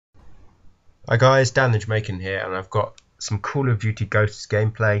Hi guys, Dan the Jamaican here, and I've got some Call of Duty Ghosts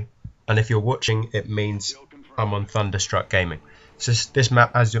gameplay. And if you're watching, it means I'm on Thunderstruck Gaming. So this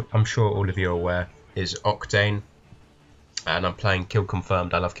map, as I'm sure all of you are aware, is Octane, and I'm playing Kill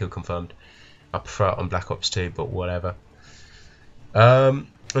Confirmed. I love Kill Confirmed. I prefer it on Black Ops 2, but whatever. In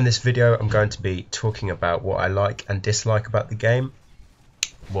this video, I'm going to be talking about what I like and dislike about the game,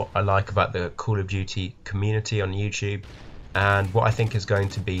 what I like about the Call of Duty community on YouTube, and what I think is going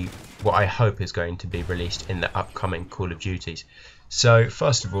to be, what I hope is going to be released in the upcoming Call of Duties. So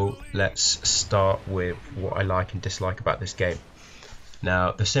first of all, let's start with what I like and dislike about this game.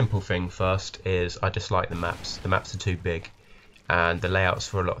 Now, the simple thing first is I dislike the maps. The maps are too big, and the layouts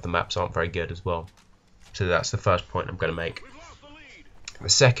for a lot of the maps aren't very good as well. So that's the first point I'm going to make. The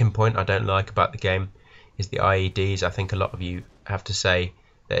second point I don't like about the game is the IEDs. I think a lot of you have to say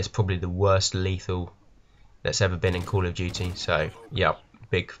that it's probably the worst lethal that's ever been in Call of Duty. So yeah,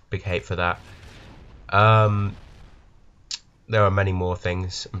 big hate for that. There are many more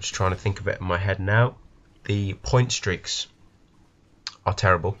things. I'm just trying to think of it in my head now. The point streaks are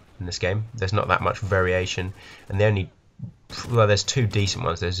terrible in this game. There's not that much variation, and there's two decent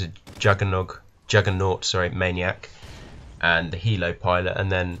ones. There's a Juggernaut, Maniac, and the Helo Pilot,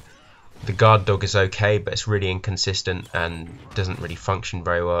 and then the Guard Dog is okay, but it's really inconsistent and doesn't really function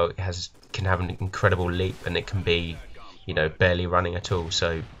very well. It can have an incredible leap, and it can be, barely running at all.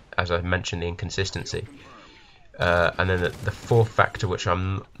 So, as I mentioned, the inconsistency. And then the fourth factor, which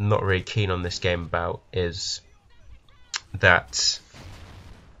I'm not really keen on this game about, is that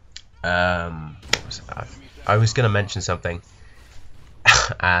I was going to mention something,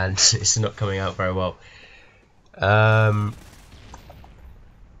 and it's not coming out very well.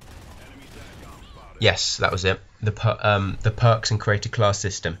 Yes, that was it. The perks and creator class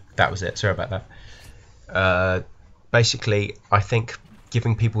system. That was it. Sorry about that. Basically, I think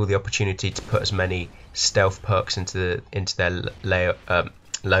giving people the opportunity to put as many stealth perks into their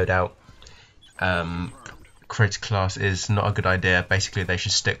loadout creator class is not a good idea. Basically, they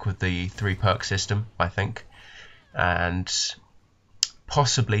should stick with the 3 perk system, I think, and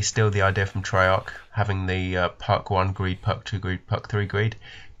possibly steal the idea from Treyarch, having the perk 1 greed, perk 2 greed, perk 3 greed,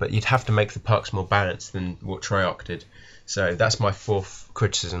 but you'd have to make the perks more balanced than what Treyarch did. So that's my fourth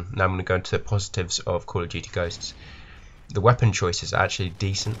criticism. Now I'm going to go into the positives of Call of Duty Ghosts. The weapon choices are actually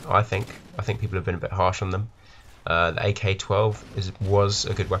decent, I think. I think people have been a bit harsh on them. The AK-12 was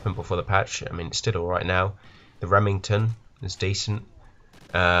a good weapon before the patch. I mean, it's still alright now. The Remington is decent.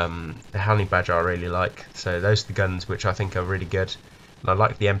 The Honey Badger I really like. So those are the guns which I think are really good. And I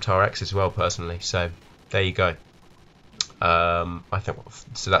like the MTAR-X as well, personally. So there you go. I think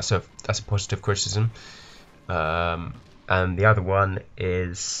so. That's a positive criticism. And the other one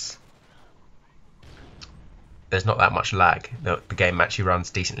is there's not that much lag. The game actually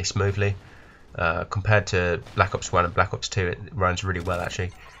runs decently smoothly compared to Black Ops 1 and Black Ops 2. It runs really well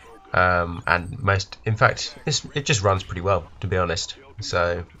actually, in fact, it just runs pretty well, to be honest.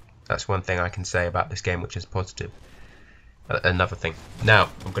 So that's one thing I can say about this game, which is positive. Another thing. Now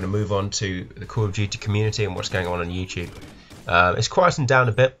I'm going to move on to the Call of Duty community and what's going on YouTube. It's quieting down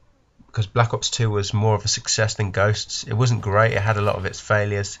a bit because Black Ops 2 was more of a success than Ghosts. It wasn't great. It had a lot of its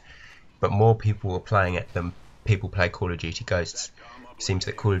failures, but more people were playing it than people play Call of Duty Ghosts. It seems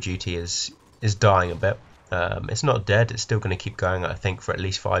that Call of Duty is dying a bit. It's not dead. It's still going to keep going, I think, for at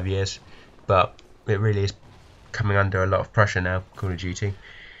least 5 years, but it really is coming under a lot of pressure now, Call of Duty,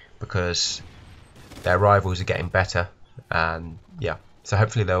 because their rivals are getting better. And yeah, so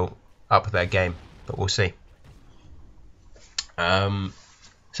hopefully they'll up their game, but we'll see. So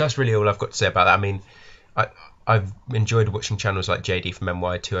that's really all I've got to say about that. I mean, I've enjoyed watching channels like JD from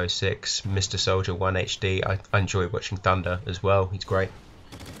MY206, Mr. Soldier 1HD. I enjoy watching Thunder as well. He's great.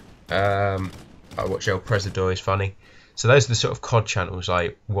 I watch El Presidor, he's funny. So those are the sort of COD channels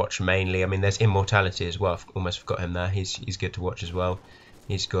I watch mainly. I mean, there's Immortality as well. I've almost forgot him there. He's good to watch as well.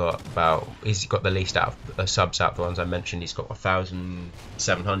 He's got the least out of subs out of the ones I mentioned. He's got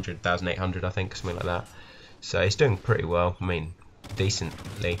 1,700, 1,800, I think, something like that. So he's doing pretty well. I mean,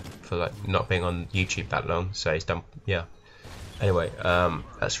 decently for like not being on YouTube that long. So he's done, yeah. Anyway,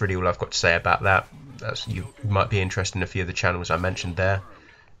 that's really all I've got to say about that. You might be interested in a few of the channels I mentioned there,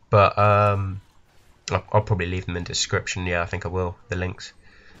 but I'll probably leave them in the description. Yeah, I think I will, the links.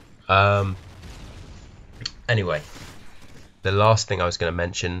 Anyway. The last thing I was going to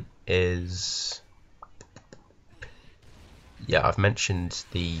mention is, yeah, I've mentioned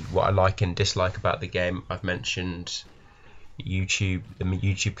what I like and dislike about the game. I've mentioned YouTube, the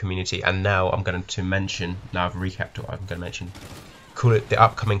YouTube community, and now I'm going to mention, now I've recapped what I'm going to mention, the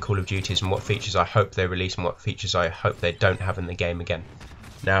upcoming Call of Duties and what features I hope they release and what features I hope they don't have in the game again.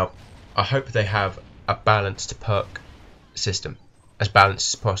 Now, I hope they have a balanced perk system, as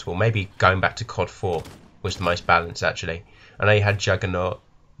balanced as possible. Maybe going back to COD 4 was the most balanced actually. I know you had Juggernaut,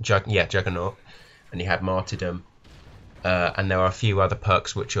 Juggernaut, and you had Martyrdom, and there are a few other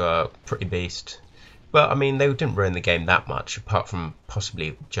perks which are pretty beast. But I mean, they didn't ruin the game that much, apart from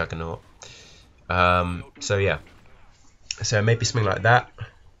possibly Juggernaut. So yeah, so maybe something like that.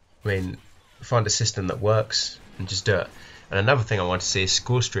 I mean, find a system that works and just do it. And another thing I want to see is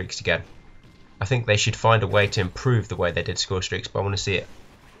score streaks again. I think they should find a way to improve the way they did score streaks, but I want to see it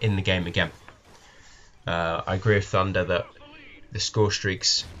in the game again. I agree with Thunder that the score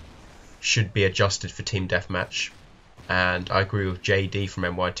streaks should be adjusted for Team Deathmatch, and I agree with JD from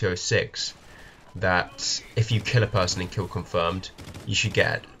NY206 that if you kill a person in kill confirmed, you should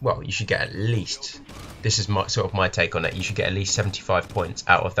get, well, you should get at least, this is my sort of my take on it, you should get at least 75 points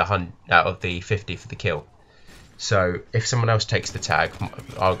out of the 50 for the kill. So if someone else takes the tag,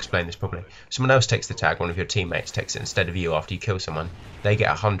 I'll explain this properly. Someone else takes the tag, one of your teammates takes it instead of you after you kill someone, they get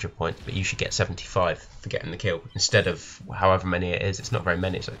 100 points, but you should get 75 for getting the kill instead of however many it is. It's not very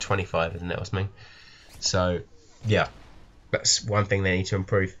many, it's like 25, isn't it, or something? So yeah, that's one thing they need to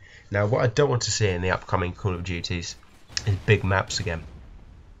improve. Now what I don't want to see in the upcoming Call of Duties is big maps again.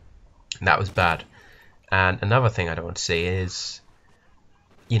 That was bad. And another thing I don't want to see is,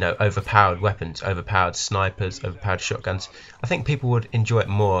 you know, overpowered weapons, overpowered snipers, overpowered shotguns. I think people would enjoy it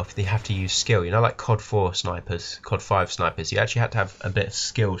more if they have to use skill. You know, like COD 4 snipers, COD 5 snipers. You actually had to have a bit of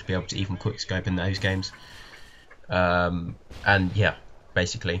skill to be able to even quickscope in those games. And yeah,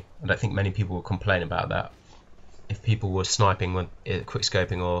 basically, I don't think many people will complain about that. If people were sniping with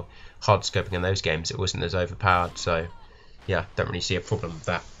quickscoping or hard scoping in those games, it wasn't as overpowered. So yeah, don't really see a problem with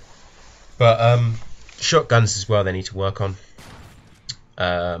that. But shotguns as well, they need to work on.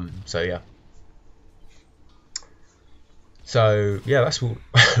 So yeah, that's all.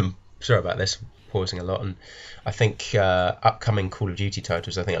 Sorry about this, pausing a lot. And I think upcoming Call of Duty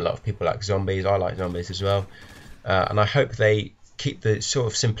titles, I think a lot of people like zombies. I like zombies as well, and I hope they keep the sort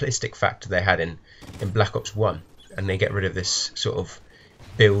of simplistic factor they had in Black Ops 1, and they get rid of this sort of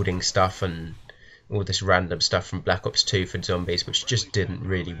building stuff and all this random stuff from Black Ops 2 for zombies, which just didn't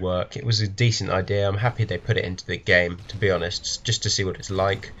really work. It was a decent idea. I'm happy they put it into the game, to be honest, just to see what it's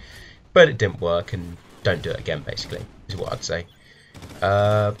like. But it didn't work, and don't do it again, basically, is what I'd say.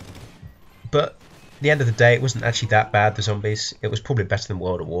 But at the end of the day, it wasn't actually that bad, the zombies. It was probably better than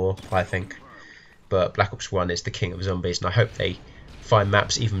World at War, I think. But Black Ops 1 is the king of zombies, and I hope they find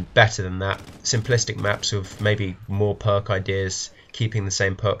maps even better than that. Simplistic maps with maybe more perk ideas, keeping the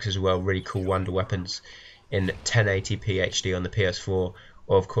same perks as well, really cool wonder weapons in 1080p HD on the PS4,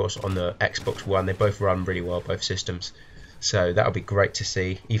 or of course on the Xbox One. They both run really well, both systems, so that'll be great to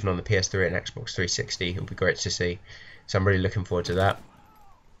see. Even on the PS3 and Xbox 360, it'll be great to see, so I'm really looking forward to that.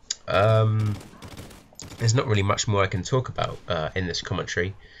 There's not really much more I can talk about in this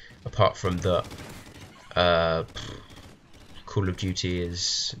commentary, apart from that Call of Duty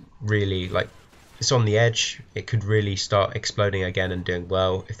is really, like, it's on the edge. It could really start exploding again and doing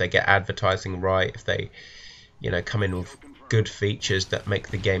well if they get advertising right, if they, you know, come in with good features that make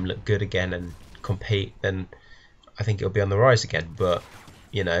the game look good again and compete, then I think it'll be on the rise again. But,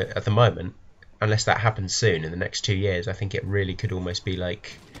 you know, at the moment, unless that happens soon in the next 2 years, I think it really could almost be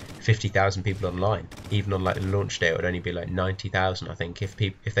like 50,000 people online. Even on like the launch day, it would only be like 90,000, I think, if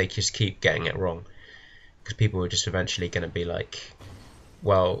they just keep getting it wrong, because people are just eventually going to be like,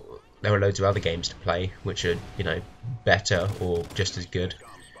 well, there are loads of other games to play which are, you know, better or just as good,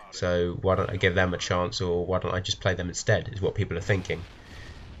 so why don't I give them a chance, or why don't I just play them instead, is what people are thinking.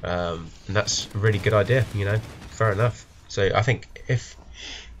 And that's a really good idea, you know, fair enough. So I think if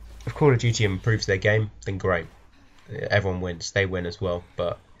Call of Duty improves their game, then great, everyone wins, they win as well.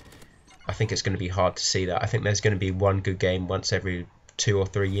 But I think it's going to be hard to see that. I think there's going to be one good game once every 2 or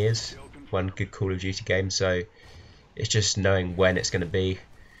 3 years, one good Call of Duty game, so it's just knowing when it's going to be.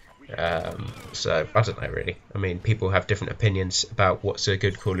 So I don't know really. I mean, people have different opinions about what's a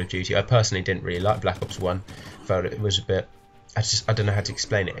good Call of Duty. I personally didn't really like Black Ops 1. Felt it was a bit, I don't know how to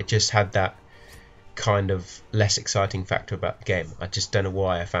explain it. It just had that kind of less exciting factor about the game. I just don't know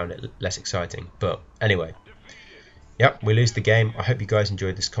why I found it less exciting. But anyway, yep, we lose the game. I hope you guys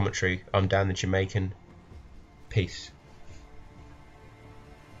enjoyed this commentary. I'm Dan the Jamaican. Peace.